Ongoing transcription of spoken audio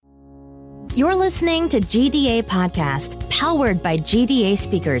You're listening to GDA Podcast, powered by GDA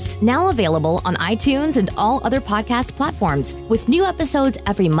Speakers, now available on iTunes and all other podcast platforms, with new episodes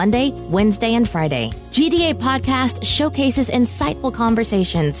every Monday, Wednesday, and Friday. GDA Podcast showcases insightful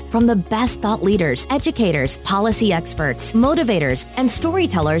conversations from the best thought leaders, educators, policy experts, motivators, and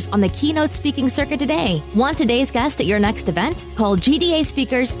storytellers on the keynote speaking circuit today. Want today's guest at your next event? Call GDA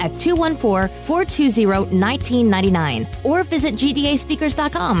Speakers at 214-420-1999 or visit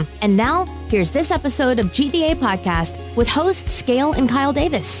gdaspeakers.com. And now, here's this episode of GDA Podcast with hosts Scale and Kyle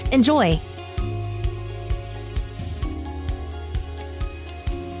Davis. Enjoy.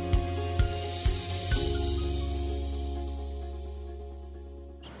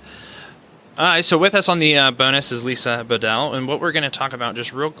 So with us on the bonus is Lisa Bodell, and what we're going to talk about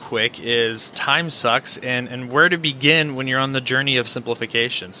just real quick is time sucks and where to begin when you're on the journey of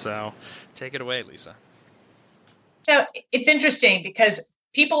simplification. So take it away, Lisa. So it's interesting because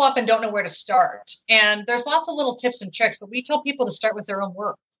people often don't know where to start, and there's lots of little tips and tricks, but we tell people to start with their own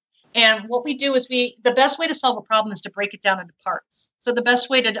work. And what we do is the best way to solve a problem is to break it down into parts. So the best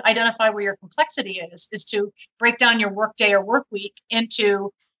way to identify where your complexity is to break down your work day or work week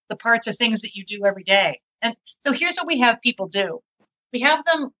into the parts of things that you do every day. And so here's what we have people do. We have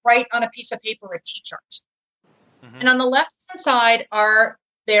them write on a piece of paper a T-chart. Mm-hmm. And on the left-hand side are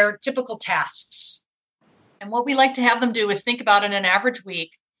their typical tasks. And what we like to have them do is think about in an average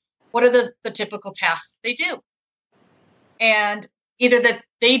week, what are the typical tasks they do? And either that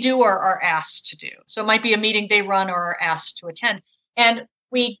they do or are asked to do. So it might be a meeting they run or are asked to attend. And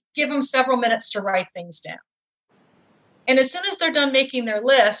we give them several minutes to write things down. And as soon as they're done making their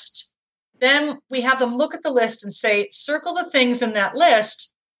list, then we have them look at the list and say, circle the things in that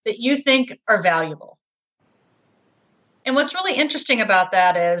list that you think are valuable. And what's really interesting about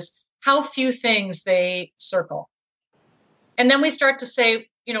that is how few things they circle. And then we start to say,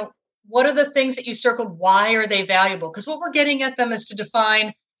 what are the things that you circled? Why are they valuable? Because what we're getting at them is to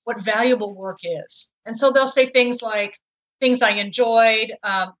define what valuable work is. And so they'll say things like things I enjoyed,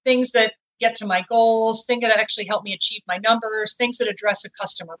 things that get to my goals, things that actually help me achieve my numbers, things that address a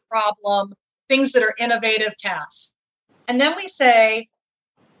customer problem, things that are innovative tasks. And then we say,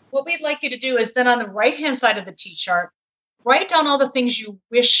 what we'd like you to do is then on the right-hand side of the T-chart, write down all the things you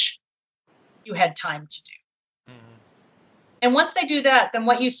wish you had time to do. Mm-hmm. And once they do that, then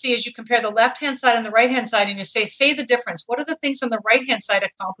what you see is you compare the left-hand side and the right-hand side, and you say the difference. What are the things on the right-hand side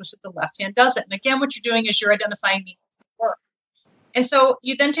accomplish that the left-hand doesn't? And again, what you're doing is you're identifying meaningful work. And so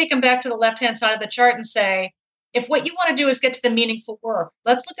you then take them back to the left-hand side of the chart and say, if what you want to do is get to the meaningful work,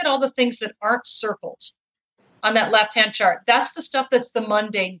 let's look at all the things that aren't circled on that left-hand chart. That's the stuff that's the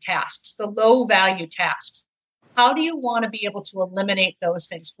mundane tasks, the low-value tasks. How do you want to be able to eliminate those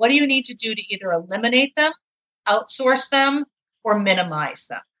things? What do you need to do to either eliminate them, outsource them, or minimize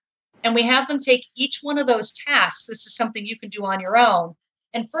them? And we have them take each one of those tasks. This is something you can do on your own.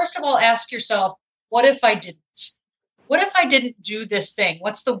 And first of all, ask yourself, what if I didn't? What if I didn't do this thing?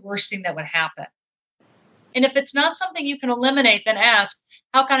 What's the worst thing that would happen? And if it's not something you can eliminate, then ask,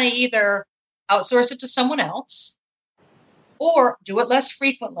 how can I either outsource it to someone else or do it less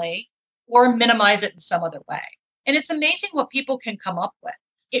frequently or minimize it in some other way? And it's amazing what people can come up with.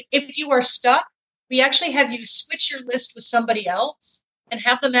 If you are stuck, we actually have you switch your list with somebody else and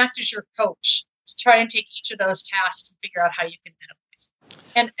have them act as your coach to try and take each of those tasks and figure out how you can minimize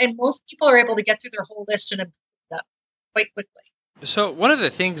it. And most people are able to get through their whole list and improve them quite quickly. So one of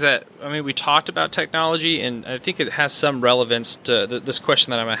the things we talked about technology, and I think it has some relevance to this question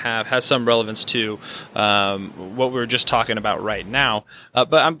that I'm going to have has some relevance to what we were just talking about right now.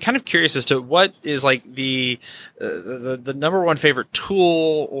 But I'm kind of curious as to what is like the number one favorite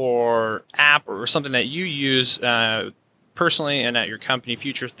tool or app or something that you use personally and at your company,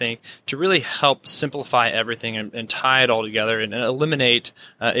 FutureThink, to really help simplify everything and tie it all together and eliminate,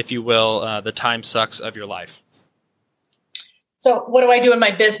 if you will, the time sucks of your life. So what do I do in my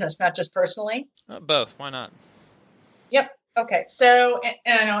business, not just personally? Both. Why not? Yep. Okay. So,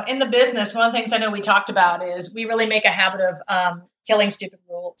 in the business, one of the things I know we talked about is we really make a habit of killing stupid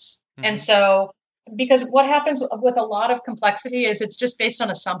rules. Mm-hmm. And so, because what happens with a lot of complexity is it's just based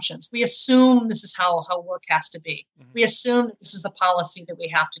on assumptions. We assume this is how work has to be. Mm-hmm. We assume that this is the policy that we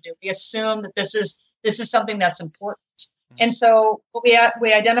have to do. We assume that this is something that's important. And so what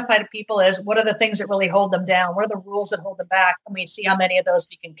we identify to people is what are the things that really hold them down? What are the rules that hold them back? And we see how many of those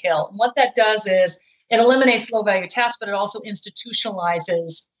we can kill. And what that does is it eliminates low-value tasks, but it also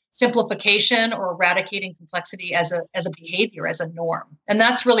institutionalizes simplification or eradicating complexity as a behavior, as a norm. And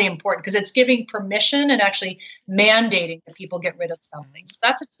that's really important because it's giving permission and actually mandating that people get rid of something. So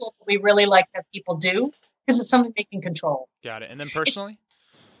that's a tool that we really like to have people do because it's something they can control. Got it. And then personally?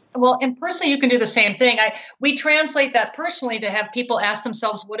 Well, and personally, you can do the same thing. We translate that personally to have people ask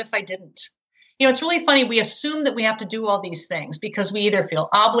themselves, what if I didn't? It's really funny. We assume that we have to do all these things because we either feel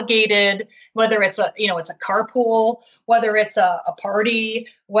obligated, whether it's it's a carpool, whether it's a party,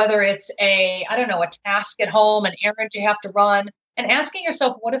 whether it's a task at home, an errand you have to run, and asking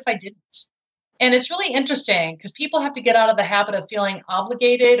yourself, what if I didn't? And it's really interesting because people have to get out of the habit of feeling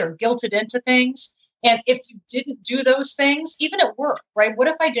obligated or guilted into things. And if you didn't do those things, even at work, right? What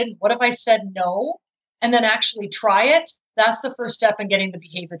if I didn't? What if I said no and then actually try it? That's the first step in getting the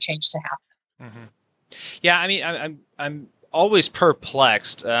behavior change to happen. Mm-hmm. Yeah, I mean, I'm always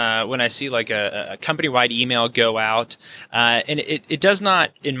perplexed when I see like a company-wide email go out, and it does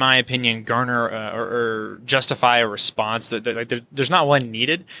not, in my opinion, garner or justify a response. There's not one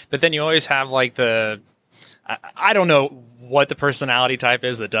needed, but then you always have like I don't know what the personality type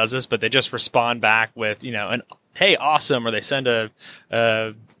is that does this, but they just respond back with an hey, awesome, or they send a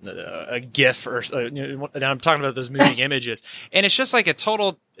GIF, or and I'm talking about those moving images, and it's just like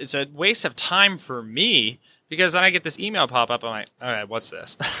it's a waste of time for me because then I get this email pop up. I'm like, all right, what's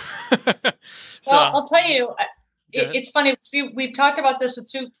this? Well, I'll tell you, it's funny. We've talked about this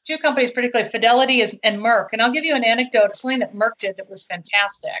with two companies, particularly Fidelity and Merck, and I'll give you an anecdote of something that Merck did that was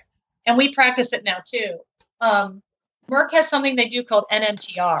fantastic, and we practice it now too. Merck has something they do called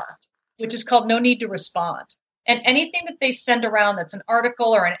NNTR, which is called no need to respond. And anything that they send around that's an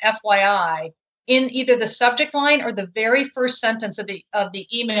article or an FYI in either the subject line or the very first sentence of the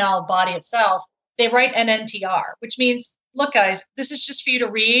email body itself, they write NNTR, which means, look, guys, this is just for you to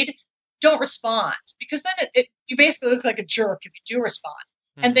read. Don't respond, because then you basically look like a jerk if you do respond.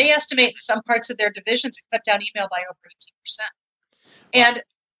 Mm-hmm. And they estimate in some parts of their divisions it cut down email by over 18%. And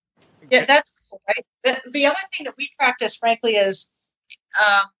yeah, that's cool, right? The other thing that we practice, frankly, is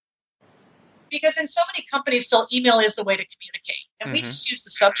because in so many companies, still email is the way to communicate. And we just use the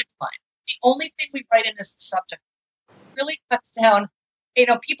subject line. The only thing we write in is the subject. It really cuts down.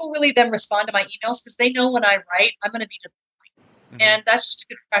 People really then respond to my emails because they know when I write, I'm going to be to the point. Mm-hmm. And that's just a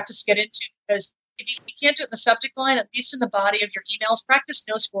good practice to get into, because if you can't do it in the subject line, at least in the body of your emails, practice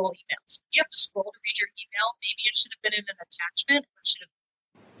no scroll emails. If you have to scroll to read your email, maybe it should have been in an attachment, or it should have.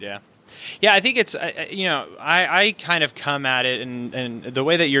 Yeah, I think it's, I kind of come at it, and the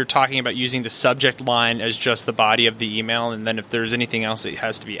way that you're talking about using the subject line as just the body of the email, and then if there's anything else that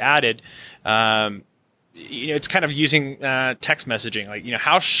has to be added, it's kind of using text messaging, like,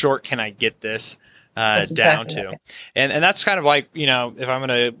 how short can I get this down to? Right. And that's kind of like, if I'm going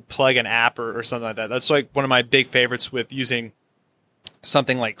to plug an app or something like that, that's like one of my big favorites with using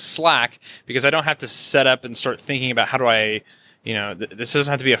something like Slack, because I don't have to set up and start thinking about how do I, this doesn't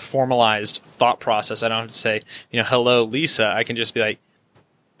have to be a formalized thought process. I don't have to say, hello, Lisa. I can just be like,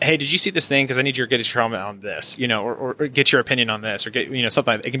 hey, did you see this thing? Because I need your get your comment on this, or get your opinion on this, or get,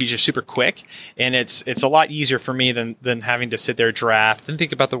 something. It can be just super quick, and it's a lot easier for me than having to sit there, draft, and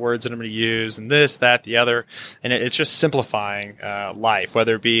think about the words that I'm going to use, and this, that, the other, and it's just simplifying life,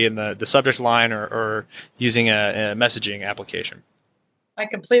 whether it be in the subject line or using a messaging application. I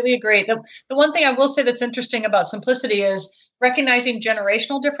completely agree. The one thing I will say that's interesting about simplicity is recognizing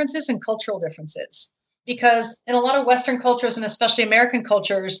generational differences and cultural differences. Because in a lot of Western cultures, and especially American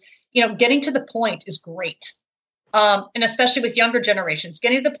cultures, getting to the point is great. And especially with younger generations,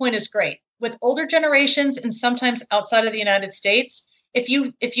 getting to the point is great. With older generations, and sometimes outside of the United States, if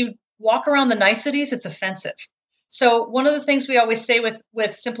you walk around the niceties, it's offensive. So one of the things we always say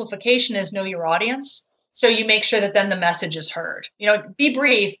with simplification is know your audience. So you make sure that then the message is heard. Be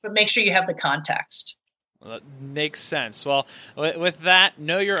brief, but make sure you have the context. Well, that makes sense. Well, with that,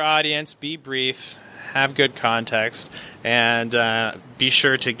 know your audience, be brief, have good context, and be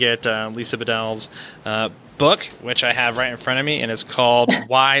sure to get Lisa Bedell's book, which I have right in front of me, and it's called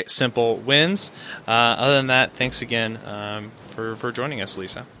Why Simple Wins. Other than that, thanks again for joining us,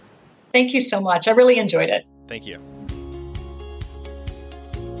 Lisa. Thank you so much. I really enjoyed it. Thank you.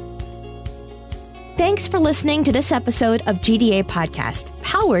 Thanks for listening to this episode of GDA Podcast,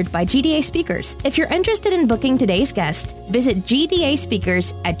 powered by GDA Speakers. If you're interested in booking today's guest, visit GDA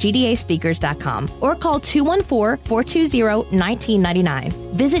Speakers at gdaspeakers.com or call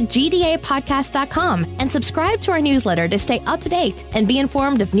 214-420-1999. Visit gdapodcast.com and subscribe to our newsletter to stay up to date and be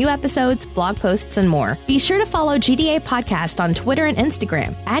informed of new episodes, blog posts, and more. Be sure to follow GDA Podcast on Twitter and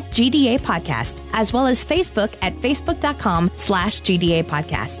Instagram at GDA Podcast, as well as Facebook at facebook.com/GDA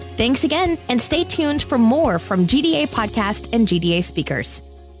Podcast. Thanks again, and stay tuned for more from GDA Podcast and GDA Speakers.